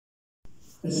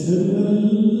أشهد أن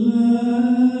لا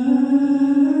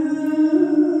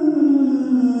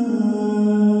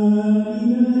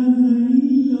إله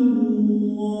إلا الله.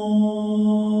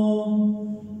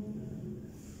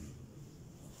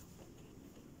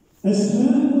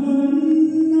 أشهد أن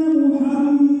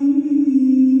محمدًا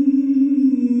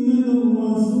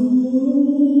رسول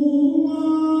الله.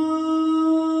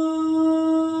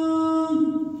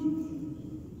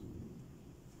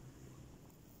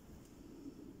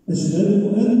 أشهد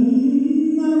أن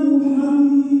محمدًا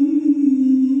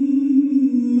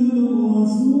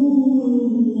رسول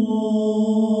الله.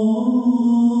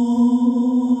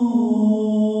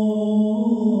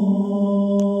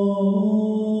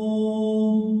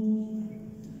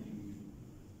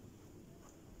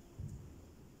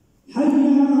 حي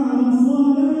على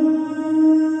الصلاة.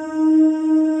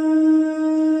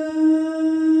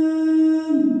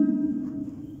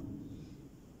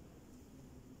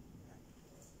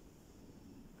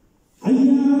 حي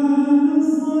على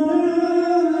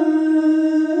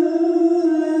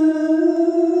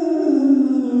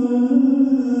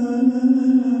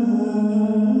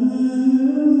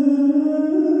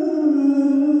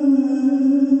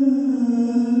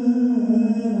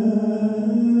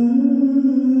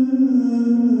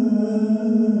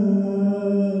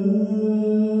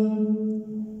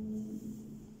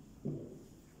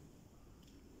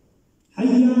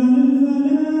حي على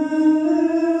الفلاح.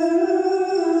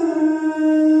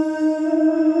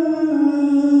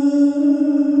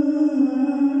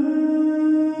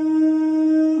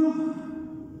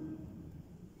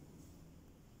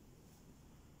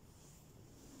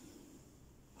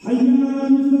 حي على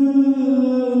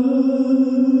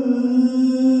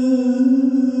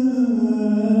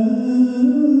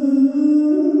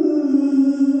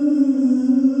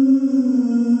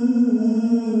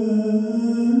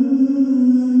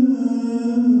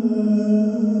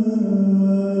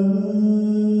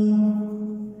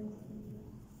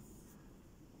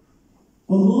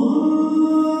الله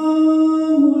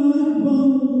أكبر.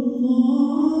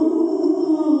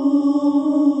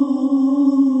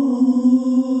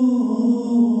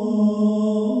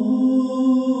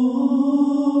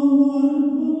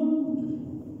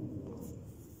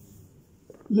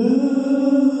 لا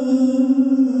إله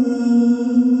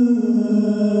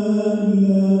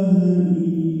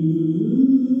إلا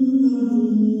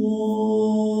الله.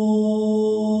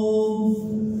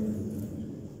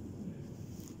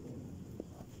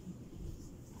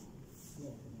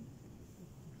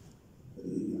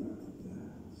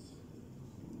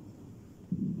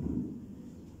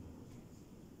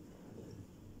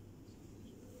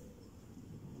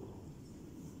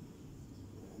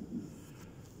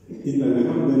 إن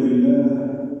الحمد لله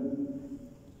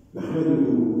نحمده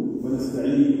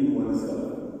ونستعينه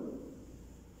ونستغفره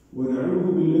ونعوذ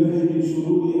بالله من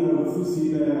شرور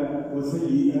أنفسنا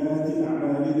وسيئات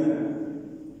أعمالنا.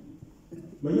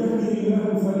 من يهده الله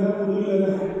فلا مضل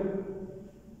له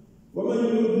ومن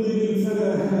يضلل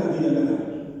فلا هادي له.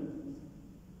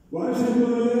 وأشهد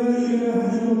أن لا إله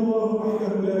إلا الله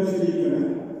وحده لا شريك له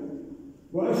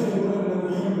وأشهد أن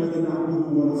محمدًا عبده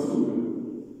ورسوله.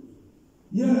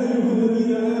 يا أيها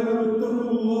الذين آمنوا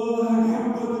اتقوا الله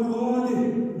حق تقاته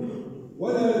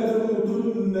ولا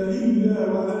تموتن إلا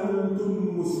وأنتم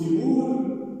مسلمون.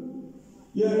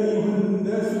 يا أيها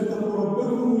الناس اتقوا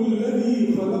ربكم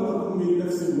الذي خلقكم من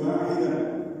نفس واحدة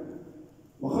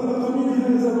وخلق منها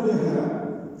زوجها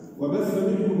وبث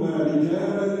منهما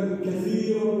رجالا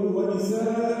كثيرا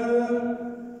ونساء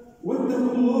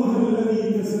واتقوا الله الذي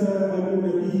تساءلون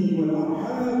به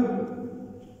والأرحام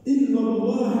إن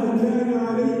الله كان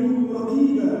عليكم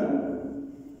رقيبا.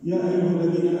 يا أيها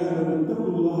الذين آمنوا اتقوا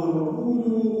الله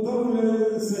وقولوا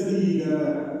قولا سديدا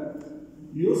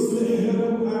يصلح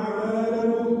لكم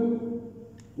أعمالكم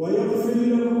ويغفر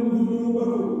لكم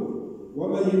ذنوبكم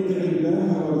ومن يطع الله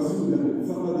ورسوله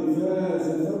فقد فاز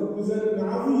فوزا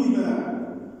عظيما.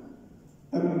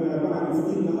 أما بعد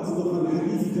فإن أصدق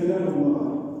الحديث كلام الله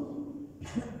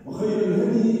وخير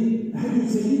الهدي هدي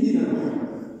سيدنا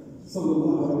محمد صلى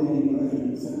الله عليه وآله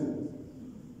وسلم.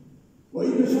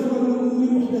 وإن شر الأمور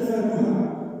محدثاتها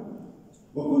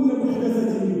وكل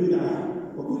محدثة بدعة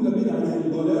وكل بدعة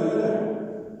ضلالة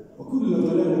وكل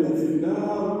ضلالة في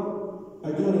النار.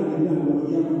 أجارنا الله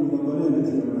وإياكم من الضلالة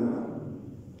والنار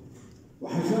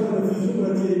وحشرنا في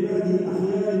زمرة عباده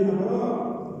الأخيار الأبرار.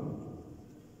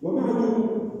 وبعد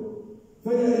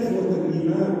فيا إخوة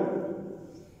الإيمان،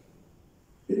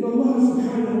 إن الله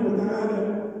سبحانه وتعالى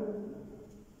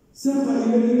ساق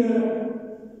إلينا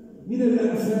من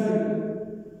الأمثال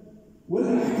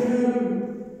والأحكام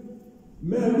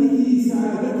ما به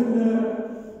سعادتنا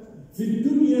في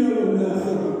الدنيا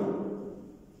والآخرة.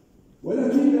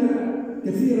 ولكن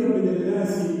كثيرا من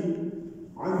الناس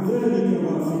عن ذلك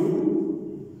غافلون.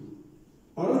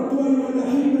 أردت أيها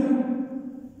الأحبة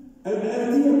أن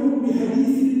آتيكم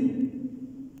بحديث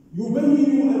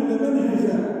يبين أن منهج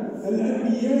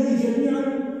الأنبياء جميعا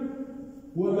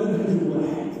هو منهج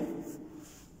واحد،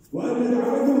 وأن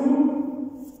دعوتهم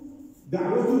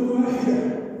دعوة واحدة،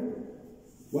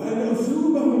 وأن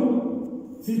أسلوبهم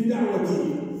في الدعوة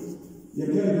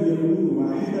يكاد يكون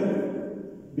واحدا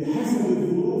بحسب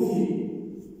الظروف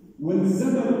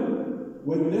والزمن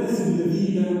والناس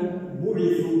الذين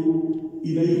بعثوا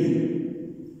إليهم.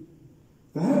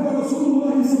 فهذا رسول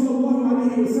الله صلى الله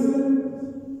عليه وسلم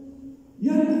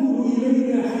ينقل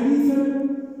إلينا حديثا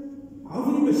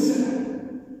عظيم الشأن،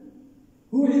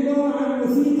 هو عبارة عن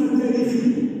وثيقة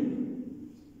تاريخية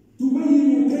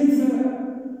تبين كيف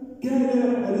كان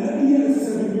الأنبياء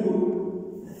السابقون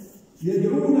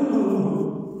يدعون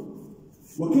قومهم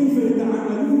وكيف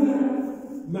يتعاملون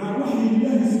مع وحي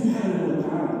الله سبحانه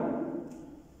وتعالى.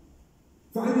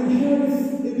 فعن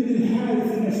الحارث ابن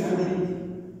الحارث الأشعري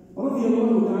رضي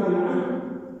الله تعالى عنه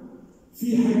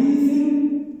في حديث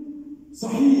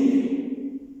صحيح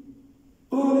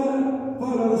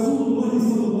قال رسول الله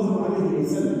صلى الله عليه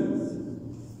وسلم: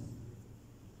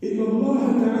 إن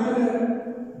الله تعالى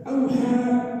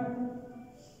أوحى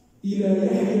إلى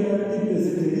يحيى ابن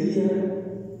زكريا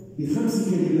ب5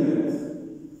 كلمات،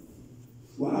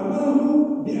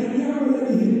 وأمره بأن يعمل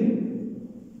بهن،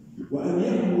 وأن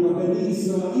يأمر بني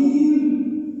إسرائيل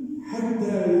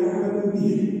حتى يعملوا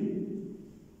بهن،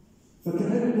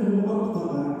 فكأنه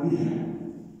أبطأ بها.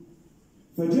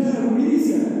 فجاء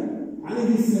عيسى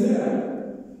عليه السلام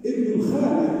ابن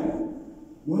الخالة،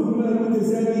 وهما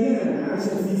متزامنان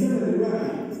عاشا في زمن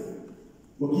واحد،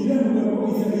 وكلاهما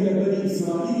بعث إلى بني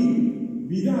إسرائيل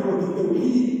بدعوة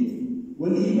التوحيد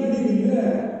والإيمان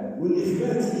بالله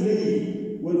والإخبات إليه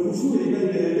والخشوع بين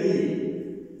يديه.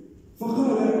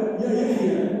 فقال: يا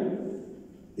يحيى،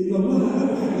 إن الله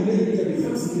أوحى إليك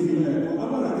ب5 كلمات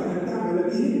وأمرك أن تعمل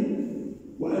بهن،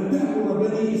 وأن تأمر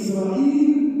بني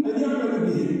إسرائيل أن يعملوا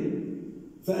بهن،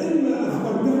 فإما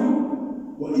أخبرتهم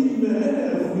وإما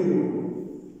أنا أخبرهم.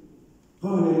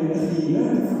 قال: يا أخي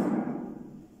لا تفعل،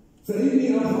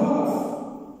 فإني أخاف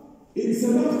إن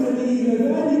سبقتني إلى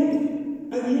ذلك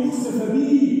أن يخسف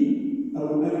بي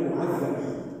أو أن أعذب.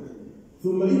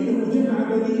 ثم إنه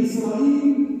جمع بني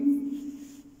إسرائيل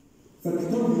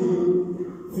فاكتبوا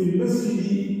في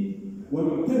المسجد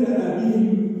وامتلأ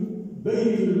بهم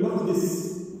بيت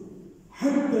المقدس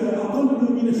حتى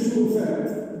أقلوا من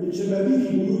الشرفات من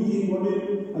شبابيك بيوتهم ومن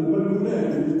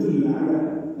البلكونات المطلة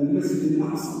على المسجد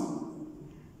الأقصى.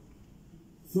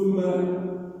 ثم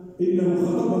إنه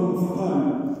خطبهم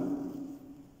فقال: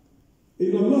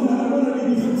 إن الله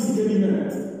أمرني ب5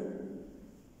 كلمات،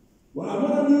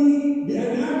 وأمرني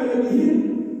بأن أعمل بهن،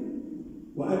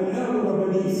 وأن آمر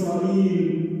بني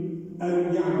إسرائيل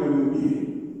أن يعملوا بهن،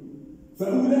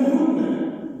 فأولاهن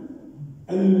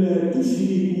ألا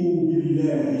تشركوا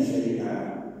بالله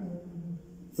شيئا.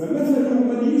 فمثل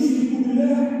من يشرك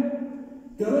بالله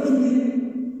كرجل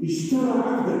اشترى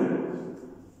عبدا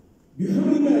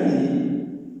بحر ماله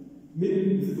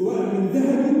من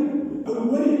ذهب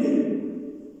أو ورق،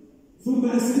 ثم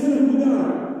أسكنه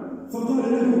دارا،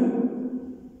 فقال له: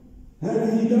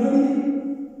 هذه داري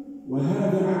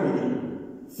وهذا عملي،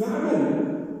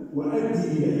 فاعمل وأدي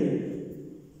إليه.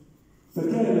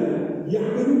 فكان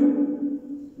يعمل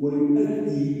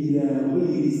ويؤدي إلى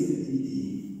غير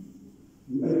سيده،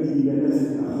 يؤدي إلى ناس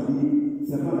آخرين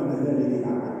ثمرة ذلك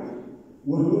العمل،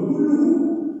 وهو كله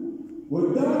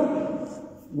والدار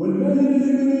والمال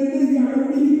الذي بين يديه يعمل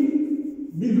به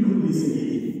ملك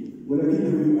لسيده،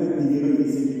 ولكنه يؤدي لغير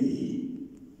سيده.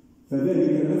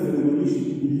 فذلك مثل من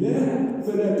يشرك بالله،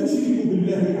 فلا تشركوا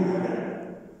بالله أحدا.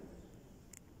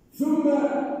 ثم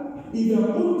إذا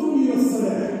قمتم إلى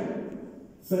الصلاة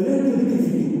فلا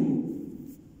تلتفتوا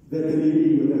ذات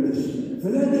اليمين وذات الشمال،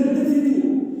 فلا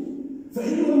تلتفتوا،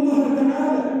 فإن الله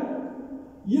تعالى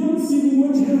ينصب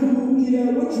وجهه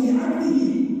إلى وجه عبده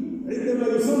عندما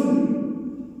يصلي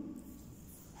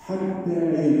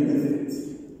حتى يلتفت،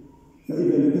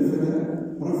 فإذا التفت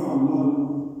رفع الله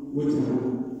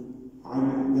وجهه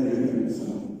عن ذلك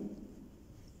المصلي.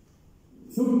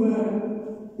 ثم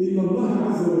إن الله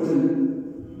عز وجل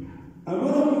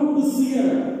أمركم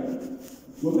بالصيام،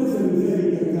 ومثل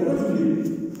ذلك كرجل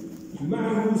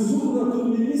معه سرة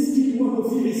من مسك وهو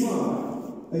في عصابة،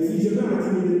 أي في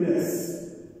جماعة من الناس،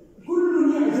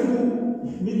 كل يعجب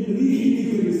من ريح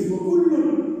تلك المسك، وكل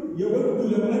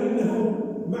يود لو أنه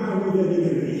معه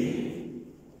ذلك الريح.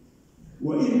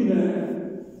 وإن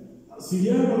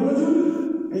صيام الرجل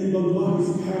عند الله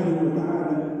سبحانه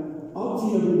وتعالى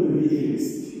أطيب من ريح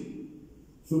المسك.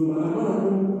 ثم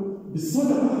أمرهم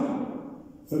بالصدقة،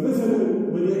 فمثل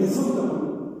من يتصدق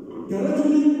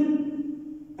كرجل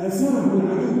أسره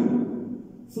العدو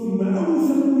ثم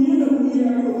أوثقوا يده إلى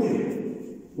عنقه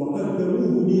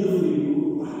وقدموه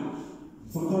ليضرب عنقه،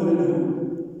 فقال له: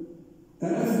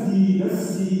 أأفدي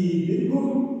نفسي منكم؟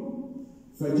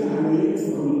 فجعل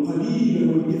يدفع القليل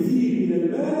والكثير من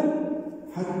المال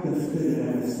حتى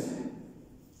افتدى نفسه.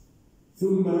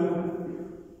 ثم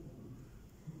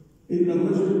إن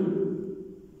الرجل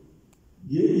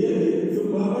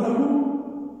ثم أمركم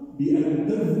بأن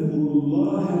تذكروا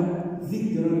الله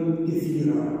ذكرا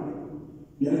كثيرا،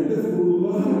 بأن تذكروا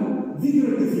الله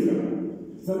ذكرا كثيرا.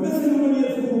 فمثل من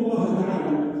يذكر الله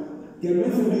تعالى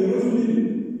كمثل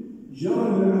رجل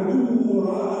جرى العدو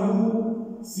وراءه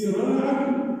سراعا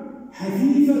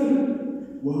حثيثا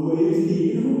وهو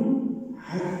يجري منه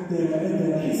حتى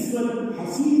أتى حصنا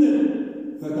حصينا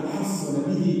فتحصن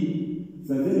به،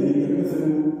 فذلك مثل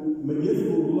من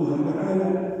يذكر الله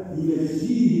تعالى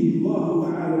ينجيه الله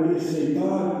تعالى من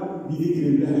الشيطان بذكر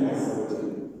الله عز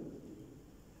وجل.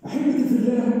 أحبتي في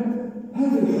الله،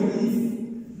 هذا الحديث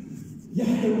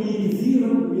يحتوي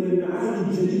كثيرا من المعاني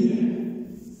الجليلة،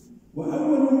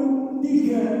 وأول تلك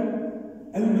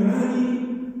المعاني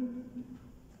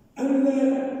أن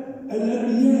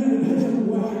الأنبياء منهجهم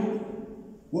واحد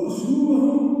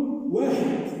وأسلوبهم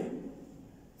واحد،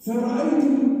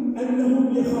 فرأيتم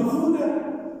أنهم يخافون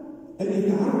أن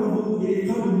يتعرضوا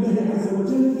لعقاب الله عز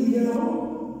وجل إذا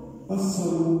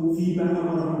قصروا فيما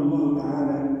أمرهم الله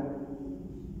تعالى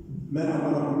ما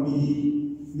أمرهم به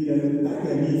من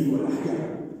التكاليف والأحكام،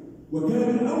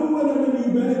 وكان أول من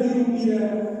يبادر إلى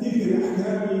تلك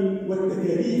الأحكام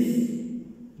والتكاليف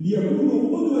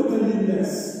ليكونوا قدوة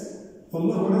للناس.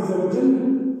 فالله عز وجل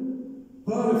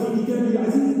قال في كتابه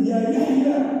العزيز: يا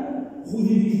يحيى خذ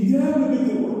الكتاب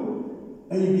بقوة،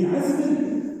 أي بعزم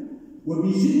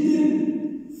وبجد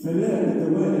فلا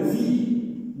تتوالى فيه،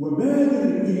 وبادر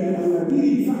إلى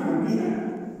أوامره فاعمل بها.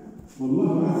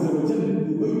 والله عز وجل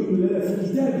يبين لنا في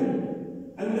كتابه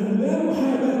أنه لا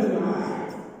محاباة مع أحد،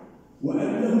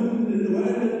 وأن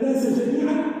الناس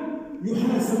جميعا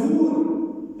يحاسبون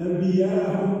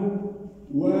أنبياءهم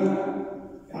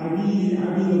وعبيد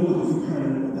الله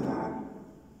سبحانه وتعالى.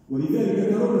 ولذلك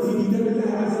ترون في كتاب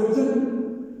الله عز وجل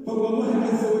قول الله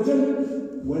عز وجل: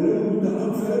 ولو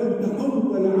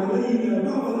تقول علينا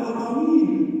بعض الأقاويل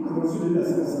عن رسول الله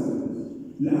صلى الله عليه وسلم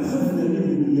لأخذنا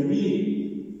منه باليمين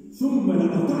ثم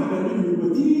لقطعنا منه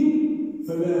الوتين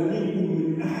فما منكم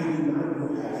من أحد عنه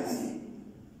حاجزين.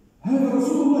 هذا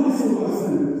رسول الله صلى الله عليه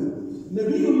وسلم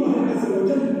نبي الله عز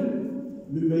وجل،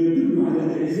 مما يدل على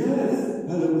إعجاز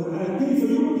هذا القرآن، كيف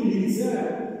يمكن للإنسان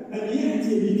أن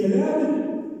يأتي بكلام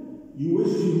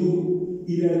يوجه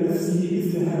إلى نفسه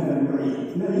مثل هذا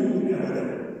الوعيد. لا يمكن أبدا،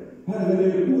 هذا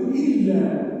لا يكون إلا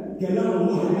كلام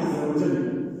الله عز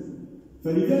وجل.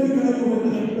 فلذلك أيها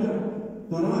الأحبة،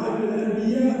 ترى أن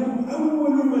الأنبياء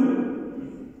أول من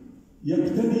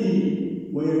يقتدي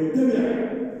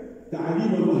ويتبع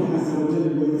تعاليم الله عز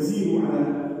وجل ويسير على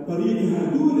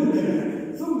طريقها دون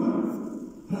كلام. ثم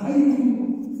رأيتم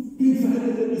كيف أن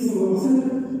النبي صلى الله عليه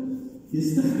وسلم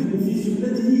يستخدم في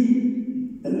سنته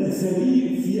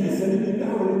الأساليب في أساليب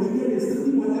الدعوة التي كان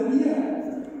يستخدمها الأنبياء.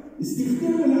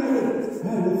 استخدام العدد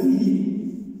هذا فيه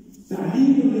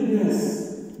تعليم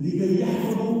للناس لكي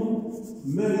يحفظوا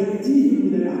ما يأتيهم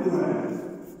من الأقوال.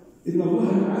 إن الله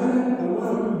تعالى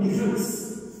أمركم بخمس،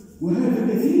 وهذا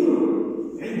كثير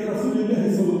عند رسول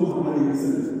الله صلى الله عليه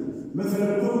وسلم.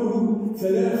 مثلا قوله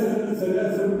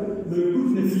ثلاث من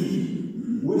كن فيه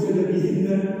وجد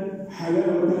بهن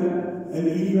حلاوة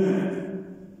الإيمان.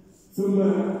 ثم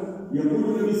يقول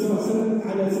النبي صلى الله عليه وسلم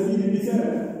على سبيل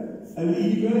المثال: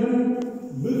 الإيمان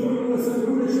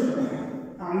 70 شعبة،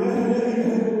 أعلاها لا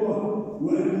إله إلا الله،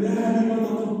 وأدناها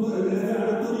لمطة الأذى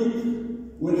على الطريق،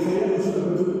 والحياء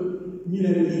شعبة من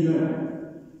الإيمان.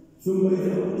 ثم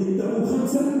اتقوا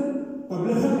 5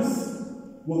 قبل 5،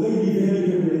 وغير ذلك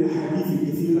من الأحاديث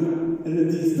الكثيرة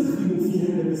التي يستخدم فيها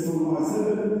النبي صلى الله عليه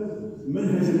وسلم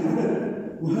منهج العدل.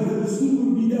 وهذا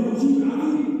أسلوب بيداغوجي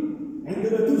عظيم.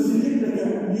 عندما ترسل ابنك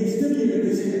ليشتري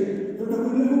لك شيئا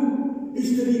فتقول له: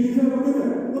 اشتري كذا وكذا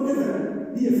وكذا،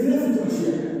 هي 3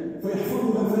 أشياء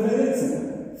فيحفظها فلا ينسى،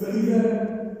 فإذا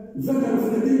ذكر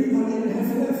 2 قال إنها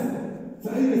 3،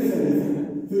 فأين الثالثة؟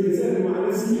 فيزال مع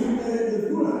نفسه حتى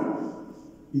يذكرها.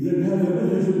 إذا هذا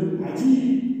منهج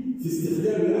عجيب في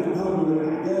استخدام الأرقام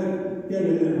والأعداد كان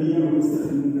الأنبياء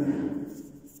يستخدمونها.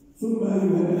 ثم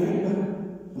أيها الأحبة،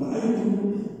 رأيتم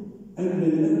أن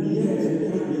الأنبياء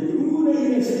جميعا يدعون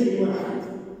إلى شيء واحد،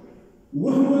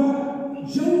 وهو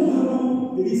جوهر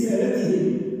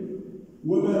رسالتهم،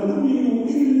 وما أمروا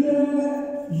إلا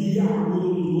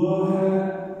ليعبدوا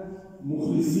الله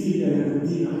مخلصين له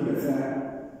الدين حنفاء،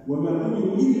 وما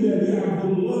أمروا إلا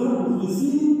ليعبدوا الله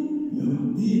مخلصين له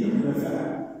الدين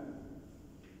حنفاء.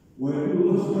 ويقول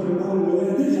الله سبحانه وتعالى: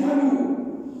 ولا تجعلوا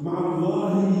مع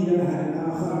الله إلها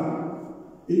آخر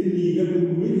إني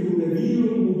لكم منه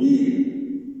نذير مبين.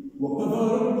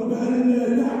 وقضى ربك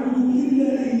ألا تعبدوا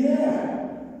إلا إياه.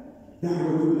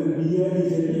 دعوة الأنبياء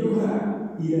جميعها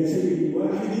إلى شيء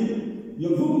واحد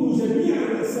يضم جميع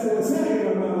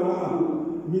وسائر ما وراءه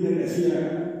من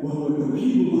الأشياء، وهو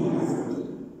توحيد الله عز وجل.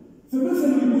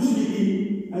 فمثل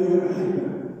المشركين أيها الأحبة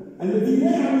الذي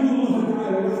لا يعبد الله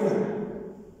تعالى وحده،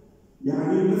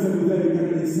 يعني مثل ذلك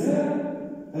الإنسان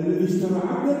الذي اشترى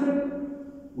عبدا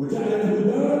وجعل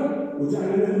له دار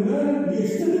وجعل له مال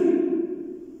ليشتغل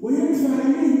ويدفع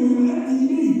إليه ويؤدي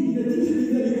إليه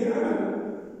بنتيجة ذلك العمل،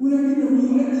 ولكنه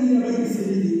يؤدي إلى غير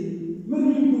سيده. من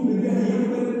يمكن بالله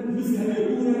يقبل مثل أن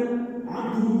يكون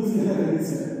عبده مثل هذا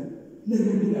الإنسان؟ لا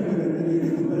يمكن أبدا أن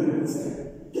يتقبله الإنسان.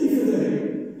 كيف ذلك؟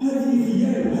 هذه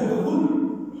خيانة، هذا ظلم.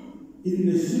 إن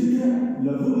الشرك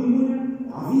لظلم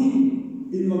عظيم.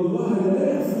 إن الله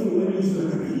لا يغفر أن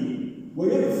يشرك به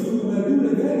ويغفر ما دون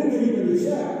ذلك لمن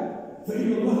يشاء.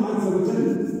 فإن الله عز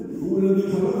وجل هو الذي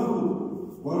خلقكم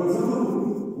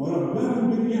ورزقكم ورباكم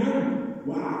بالنعم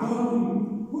وأعطاكم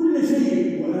كل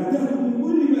شيء وآتاكم من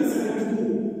كل ما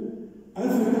سألتموه،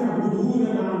 أفتعبدون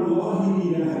مع الله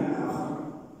إلها آخر؟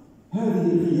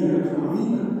 هذه خيانة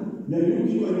عظيمة لا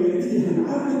يمكن أن يأتيها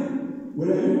العاقل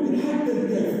ولا يمكن حتى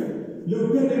الكافر.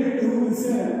 لو كان عنده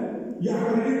إنسان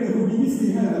يعمل عنده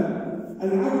بمثل هذا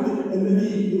العبد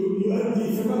الذي يؤدي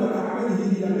ثمرة عمله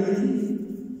إلى غيره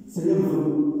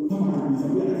سيظهر طبعا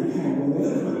بطبيعة الحال ولا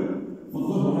يقبل.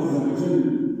 فالله عز وجل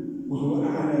وهو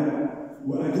أعلى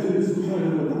وأجل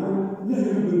سبحانه وتعالى لا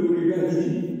يقبل من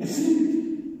عباده الشرك.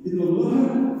 إن الله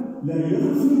لا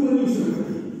يغفر أن يشرك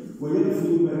به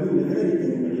ويغفر ما دون ذلك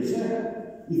لمن يشاء.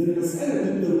 إذا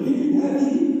مسألة التوحيد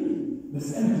هذه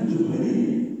مسألة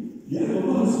جوهرية، لأن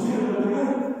الله سبحانه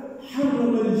وتعالى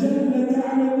حرم الجنة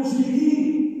على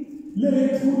المشركين، لا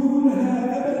يدخلونها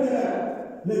أبدا،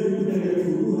 لا يمكن أن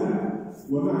يدخلوها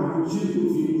ومعهم شرك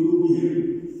في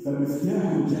قلوبهم.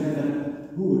 فمفتاح الجنة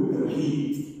هو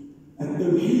التوحيد،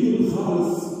 التوحيد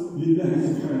الخالص لله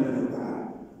سبحانه وتعالى.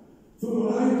 ثم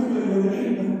رأيتم أيها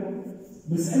الأحبة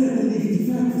مسألة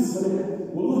الاهتفاف في الصلاة،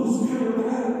 والله سبحانه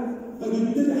وتعالى قد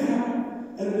امتدح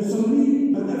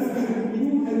المصلين: قد أفلح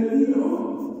المؤمنون الذين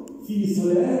هم في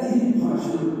صلاتهم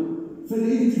خاشعون.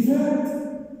 فالالتفات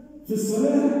في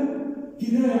الصلاة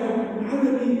كناية عن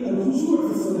عدم الخشوع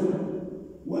في الصلاة،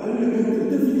 وأنك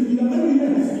تلتفت إلى غير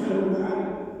الله سبحانه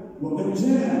وتعالى. وقد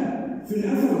جاء في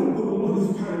الأثر قول الله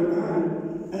سبحانه وتعالى: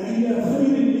 أإلى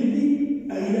خير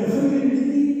مني أإلى خير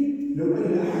مني لو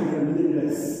أن أحدا من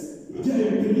الناس جاء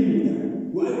يكلمك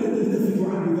وأنت تلتفت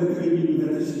عنه ذاك اليمين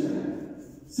وذاك الشمال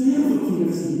سيضغط في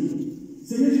نفسه،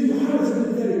 سيجد حرجا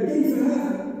من ذلك. كيف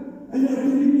هذا؟ أنا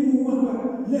أكلمه وهو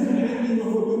لاهي عني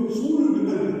وهو مشغول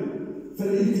بقلبه.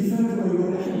 فالالتفات أيها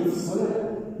الأحبة في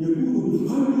الصلاة يكون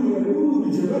بالقلب ويكون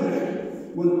بالجوارح،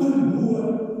 والقلب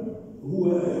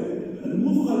هو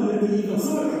المضغة التي إذا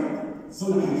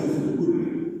صلح الجسد كله،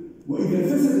 وإذا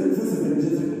فسدت فسد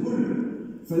الجسد كله.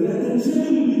 فلا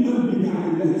تنشغل بقلبك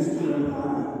عن الله سبحانه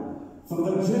وتعالى.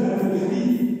 فقد جاء في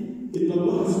الحديث إن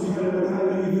الله سبحانه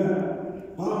وتعالى إذا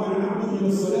قام العبد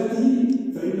إلى صلاته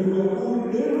فإنه يقول: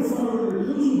 ارفع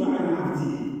الحجب عن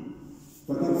عبدي،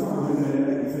 فترفعها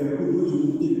الملائكة فيكون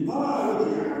وجهه تلقاء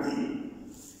وجه عبدي.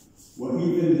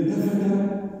 وإذا التفت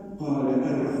قال: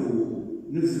 أرخوا،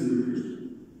 نزلوا الوجه،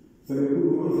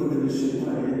 فيكون عرضة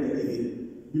للشيطان عندئذ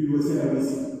بالوساوس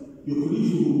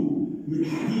يخرجه من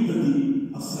حقيقة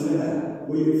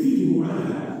الصلاة وينفذه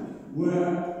عنها.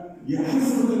 ويا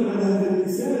حسرة على هذا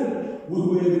الإنسان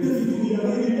وهو يلتفت إلى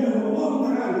غير الله والله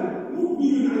تعالى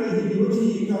مقبل عليه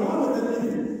بوجهه كرامة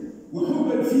منه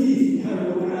وحبا فيه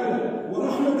سبحانه وتعالى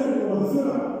ورحمة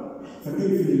ومغفرة.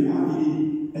 فكيف للعاقل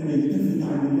أن يلتفت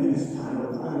عن الله سبحانه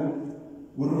وتعالى؟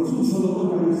 والرسول صلى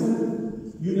الله عليه وسلم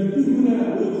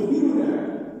ينبهنا ويخبرنا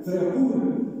فيقول: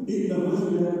 إن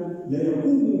الرجل لا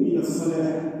يقوم من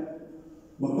الصلاة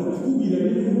وقد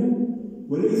قبل منه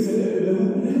وليس له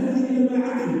منها إلا ما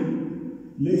عدل،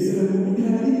 ليس له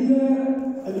منها إلا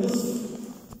النصف،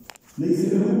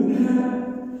 ليس له منها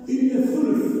إلا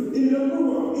الثلث، إلا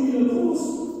الربع، إلا الخمس،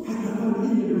 حتى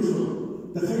قال إلا العشر.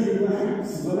 تخيل واحد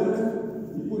في صلاته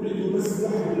يكون عنده بس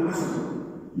 1 من 10،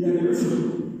 يعني العشر.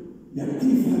 يعني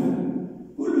كيف هذا؟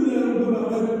 كلنا ربما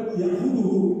قد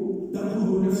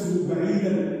تأخذه نفسه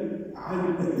بعيدا عن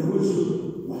التوجه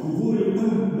وحضور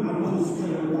القلب مع الله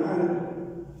سبحانه وتعالى،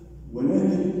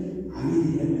 ولكن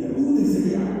عليه أن يعود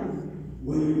سريعا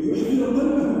ويحضر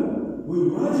قلبه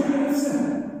ويراجع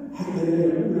نفسه حتى لا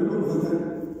يكون عرضة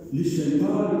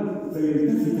للشيطان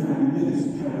فيلتفت عن الله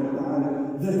سبحانه وتعالى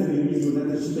ذات اليمين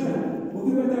وذات الشمال.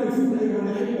 وكما تعرفون أيها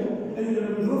الأحبة أن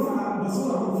من رفع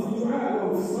بصره في الدعاء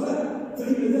أو في الصلاة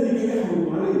فإن ذلك يحرم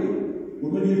عليه،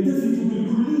 ومن يلتفت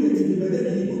بالكلية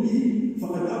ببدنه كله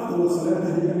فقد أبطل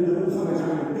صلاته لأنه خرج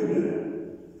عن القبلة.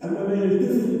 أما من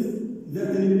يلتفت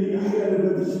ذات اليمين أحيانا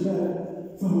وذات الشمال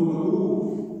فهو مكروه،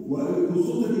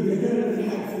 وخصوصا إذا كان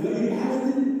في غير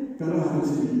حاجة كراهة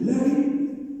شديدة، لكن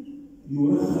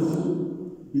يرخص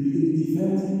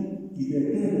بالالتفات إذا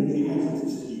كان لحاجة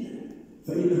شديدة.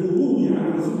 فإنه روي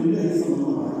عن رسول الله صلى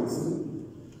الله عليه وسلم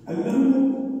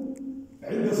أنه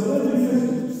عند صلاة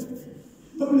الفجر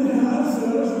قبلها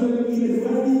أرسل رجلا إلى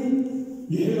الوادي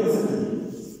لحراسته،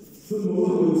 ثم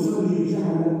وهو يصلي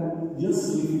جعل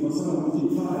يصرف بصره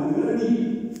تلقاء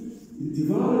الوادي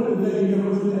انتظارا لذلك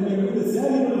الرجل أن يعود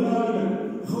سالما غالبا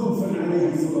خوفا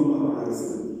عليه صلى الله عليه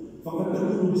وسلم. فقد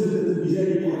تكون جدة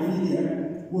بجانب حفيدها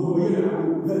وهو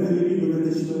يلعب ذات اليمين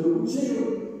وذات الشمال، شيء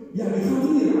يعني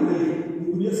خطير عليه،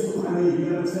 يمكن يسقط عليه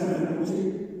ماء ساخن أو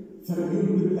شيء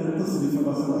فيمكن أن تصرف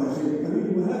بصرها شيء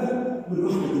قليل، وهذا من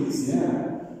رحمة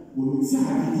الإسلام ومن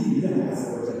سعة دين الله عز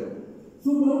وجل.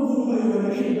 ثم انظروا أيها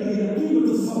الأحبة إلى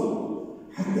قيمة الصبر،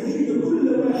 حتى إن كل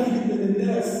واحد من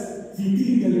الناس في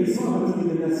تلك العصابة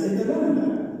من الناس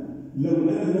يتمنى لو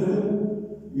أنه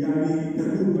يعني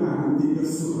تكون معه تلك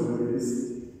الصحبة من الرزق،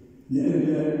 لأن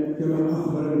كما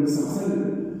أخبر النبي صلى الله عليه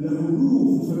وسلم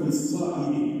لخلوف فم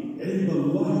الصائم عند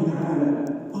الله تعالى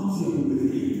أطيب من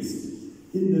ريح المسك.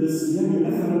 إن للصيام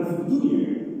أثرا في الدنيا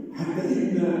حتى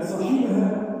إن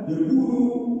صاحبها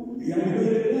يكون يعني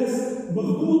بين الناس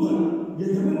مغبوطا،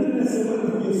 يتمنى الناس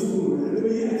أنهم يصومون. عندما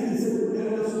يأتي الإنسان يقول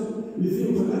أنا أصوم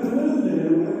لفرقة أتمنى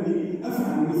لو أني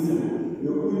أفعل مثله،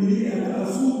 يقول لي أنا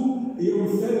أصوم يوم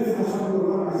ال13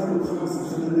 وال14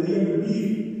 وال15 الأيام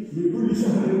البيض من كل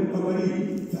شهر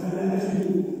قمري، فأنا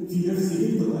أجد في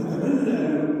نفسي غبطة أتمنى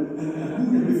أن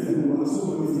أكون مثله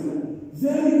وأصوم مثله.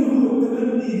 ذلك هو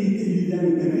التمني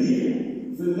لذلك الريح.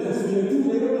 فالناس يأتون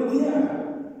يوم القيامة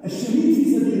الشهيد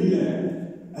في سبيل الله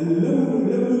اللون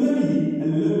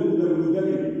لون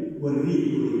دمه والريح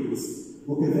ريح المسك،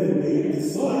 وكذلك يأتي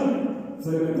الصائم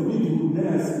فيقتبضه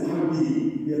الناس من حوله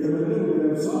يتمنون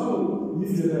أن يصاموا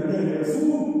مثل ما كان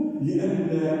يصوم، لأن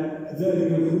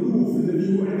ذلك الخلوف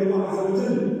الذي هو عند الله عز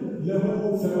وجل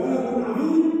له ثواب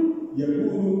عظيم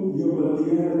يكون يوم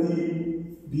القيامة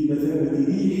بمثابة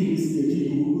ريح مسك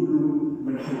يجده كل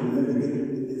من حول ذلك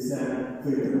الإنسان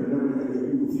فيتمنون أن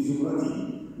يكونوا في زمرته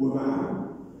ومعه.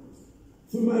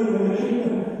 ثم أيها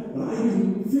الأحبة رأيت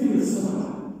فعل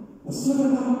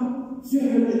الصدقة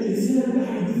فعلا الإنسان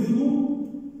نحن بالذنوب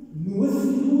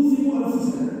نوثق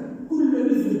أنفسنا، كل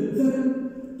مثل ذنب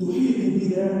تحيط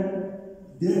بنا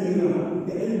دائرة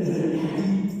كأنها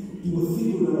الحديد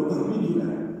توثقنا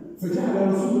وتربطنا.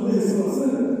 فجعل رسول الله صلى الله عليه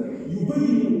وسلم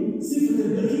يبين صفة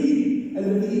البخيل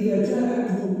الذي إذا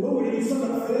جاءته موعد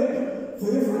صدق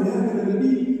فيفعل هكذا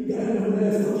النبي كأنه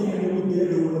لا يستطيع أن يمد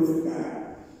يده ولا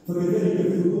يفكها. فكذلك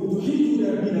الذنوب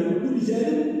تحيطنا بنا من كل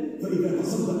جانب، فإذا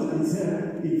تصدق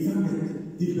الإنسان انفكت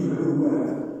تلك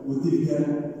العروات وتلك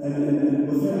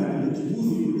الوثائق التي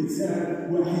توثق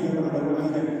الإنسان واحدة بعد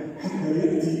واحدة حتى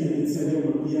يأتي الإنسان يوم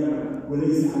القيامة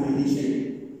وليس عليه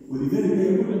شيء. ولذلك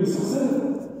يقول النبي صلى الله عليه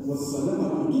وسلم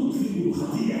والصدقة تطفئ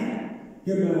الخطيئة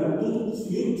كما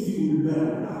يطفئ الماء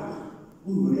النار.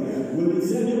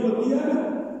 والإنسان يوم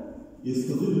القيامة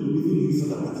يستظل بذل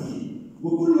صدقته،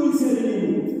 وكل إنسان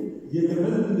يموت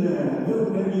يتمنى لو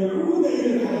أن يعود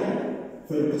إلى الحياة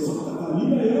فيتصدق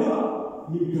لما يرى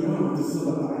من كرامة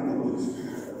الصدقة عند الله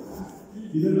سبحانه وتعالى.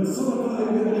 إذا الصدقة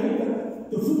أيها الأحبة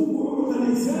تفك عنق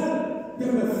الإنسان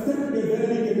كما افتك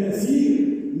ذلك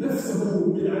الأسير نفسه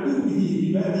من عدوه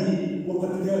بماله وقد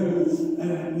كادوا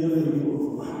أن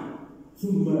يضربوا عنقه.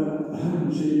 ثم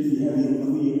أهم شيء في هذه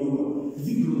القضية هو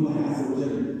ذكر الله عز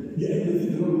وجل، لأن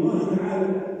ذكر الله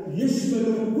تعالى يشمل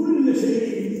كل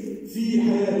شيء في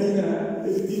حياتنا،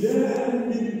 ابتداء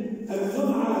من أن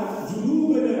نضع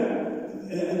جنوبنا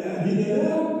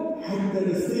بننام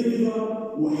حتى نستيقظ،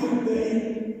 وحتى إن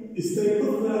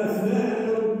استيقظنا أثناء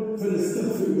النوم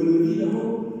فنستغفر، والذين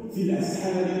هم في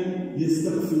الأسحار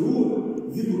يستغفرون.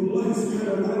 ذكر الله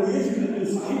سبحانه وتعالى يجب أن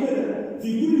يصاحبنا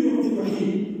في كل وقت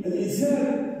وحين.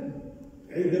 الإنسان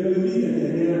عندما يريد أن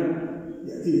ينام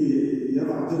يأتي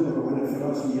يضع جنبه على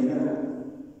الفراش لينام،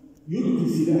 يلقي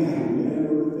سلاحه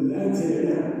لأنه الآن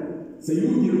سينام،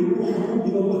 سيودع روحه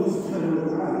إلى الله سبحانه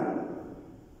وتعالى،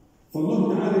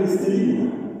 فالله تعالى يستلمها.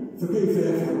 فكيف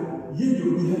يفعل؟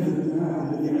 يدعو بهذا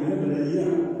الدعاء الذي علمنا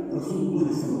إياه رسول الله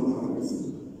صلى الله عليه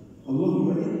وسلم: اللهم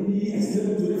إني إني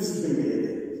أسلمت نفسي بين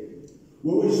يديك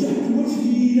ووجهت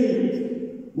وجهي إليك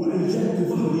وألجأت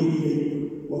ظهري إليك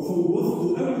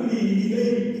وفوضت أمري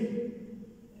إليك.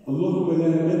 اللهم لا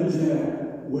ملجأ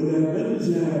ولا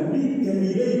ملجأ منك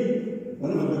إليك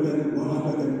رغبة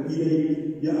ورهبة إليك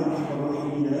يا أرحم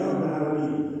الراحمين يا رب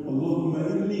العالمين. اللهم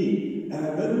إني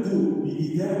آمنت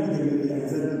بكتابك الذي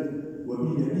أنزلت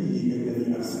وبنبيك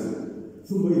الذي أرسلت.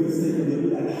 ثم إذا استيقظ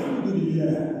يقول الحمد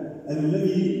لله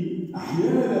الذي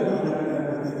أحيانا بعد أن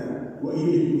أماتنا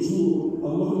وإليه النشور.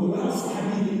 اللهم ما أصبح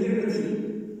بي من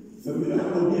نعمة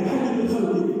أو بأحد من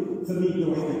خلقك فمنك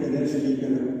وحدك لا شريك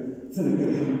لك فلك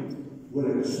الحمد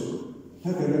ولك الشكر.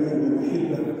 هكذا أيها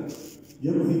الأحبة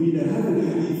يرضي بنا هذا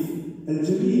الحديث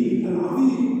الجميل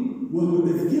العظيم وهو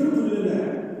تذكرة لنا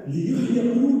ليحيي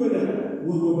قلوبنا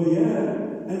وهو بيان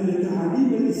أن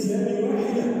تعاليم الإسلام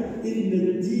واحدة إن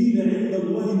الدين عند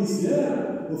الله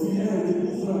الإسلام. وفي الآية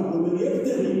الأخرى ومن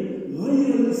يبتغي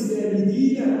غير الإسلام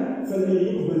دينا فلن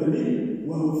يقبل منه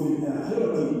وهو في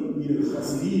الآخرة من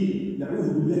الخاسرين.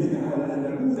 نعوذ بالله تعالى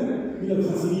أن نكون من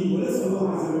الخاسرين ونسأل الله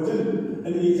عز وجل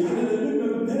أن يجعلنا ممن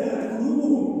امتلأت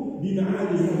قلوبهم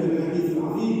بمعاني هذا الحديث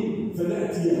العظيم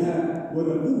فنأتيها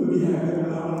ونقوم بها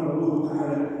كما أمرنا الله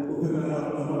تعالى وكما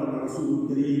أمرنا رسوله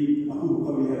الكريم. أقول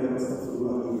قولي هذا واستغفر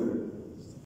الله.